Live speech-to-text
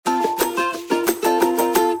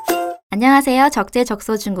안녕하세요.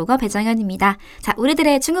 적재적소 중국어 배정현입니다. 자,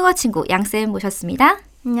 우리들의 중국어 친구 양쌤 모셨습니다.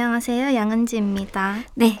 안녕하세요. 양은지입니다.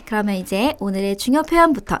 네, 그러면 이제 오늘의 중요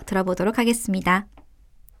표현부터 들어보도록 하겠습니다.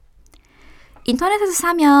 인터넷에서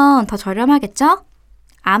사면 더 저렴하겠죠?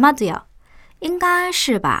 아마도요. 应该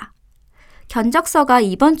是吧. 견적서가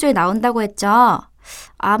이번 주에 나온다고 했죠?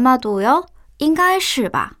 아마도요. 应该是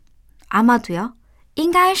吧. 아마도요.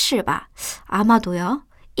 应该是吧. 아마도요.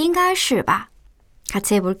 应该是吧.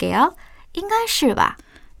 같이 해볼게요. 应该是吧.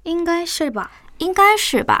应该是吧.应该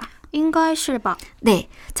是吧.应该是吧. 네,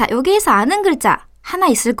 자 여기에서 아는 글자 하나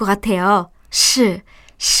있을 것 같아요.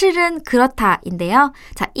 실은 그렇다인데요.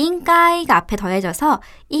 자, 应该가 앞에 더해져서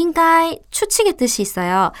应该 추측의 뜻이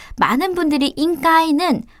있어요. 많은 분들이 应该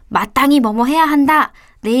는 마땅히 뭐뭐 해야 한다.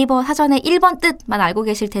 네이버 사전의 1번 뜻만 알고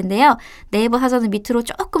계실 텐데요. 네이버 사전은 밑으로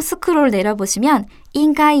조금 스크롤 내려보시면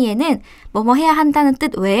应该에는 뭐뭐 해야 한다는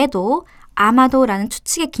뜻 외에도 아마도라는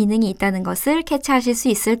추측의 기능이 있다는 것을 캐치하실 수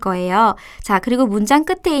있을 거예요. 자, 그리고 문장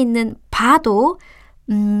끝에 있는 바도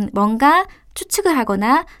뭔가 추측을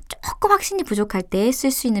하거나 조금 확신이 부족할 때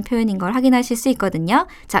쓸 수 있는 표현인 걸 확인하실 수 있거든요.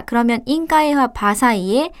 자, 그러면 应该와 바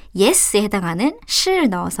사이에 yes에 해당하는 시를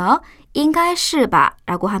넣어서 应该是吧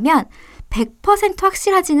라고 하면 100%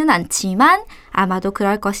 확실하지는 않지만 아마도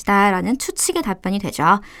그럴 것이다 라는 추측의 답변이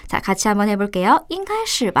되죠. 자, 같이 한번 해볼게요. 应该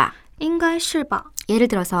是吧.应该是吧. 예를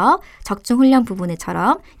들어서 적중훈련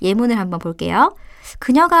부분에처럼 예문을 한번 볼게요.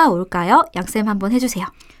 그녀가 올까요? 양쌤 한번 해주세요.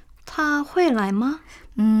 他会来吗?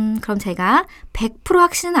 그럼 제가 100%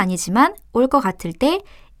 확신은 아니지만 올 것 같을 때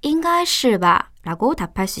应该是吧 라고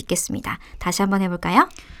답할 수 있겠습니다. 다시 한번 해볼까요?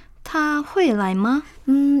 他会来吗?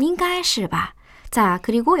 应该是吧. 자,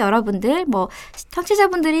 그리고 여러분들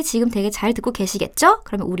청취자분들이 지금 되게 잘 듣고 계시겠죠?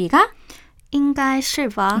 그러면 우리가 应该是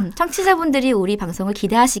吧. 청취자분들이 우리 방송을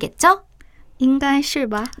기대하시겠죠? 应该是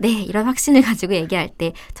吧. 네, 이런 확신을 가지고 얘기할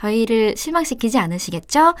때 저희를 실망시키지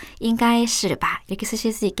않으시겠죠? 应该是吧. 이렇게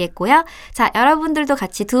쓰실 수 있겠고요. 자, 여러분들도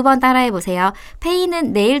같이 2번 따라해 보세요.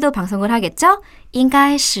 페이는 내일도 방송을 하겠죠? 应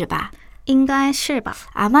该是吧.应该是吧.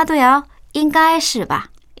 아마도요. 应该是吧.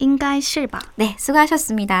应该是吧. 네,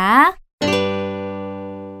 수고하셨습니다.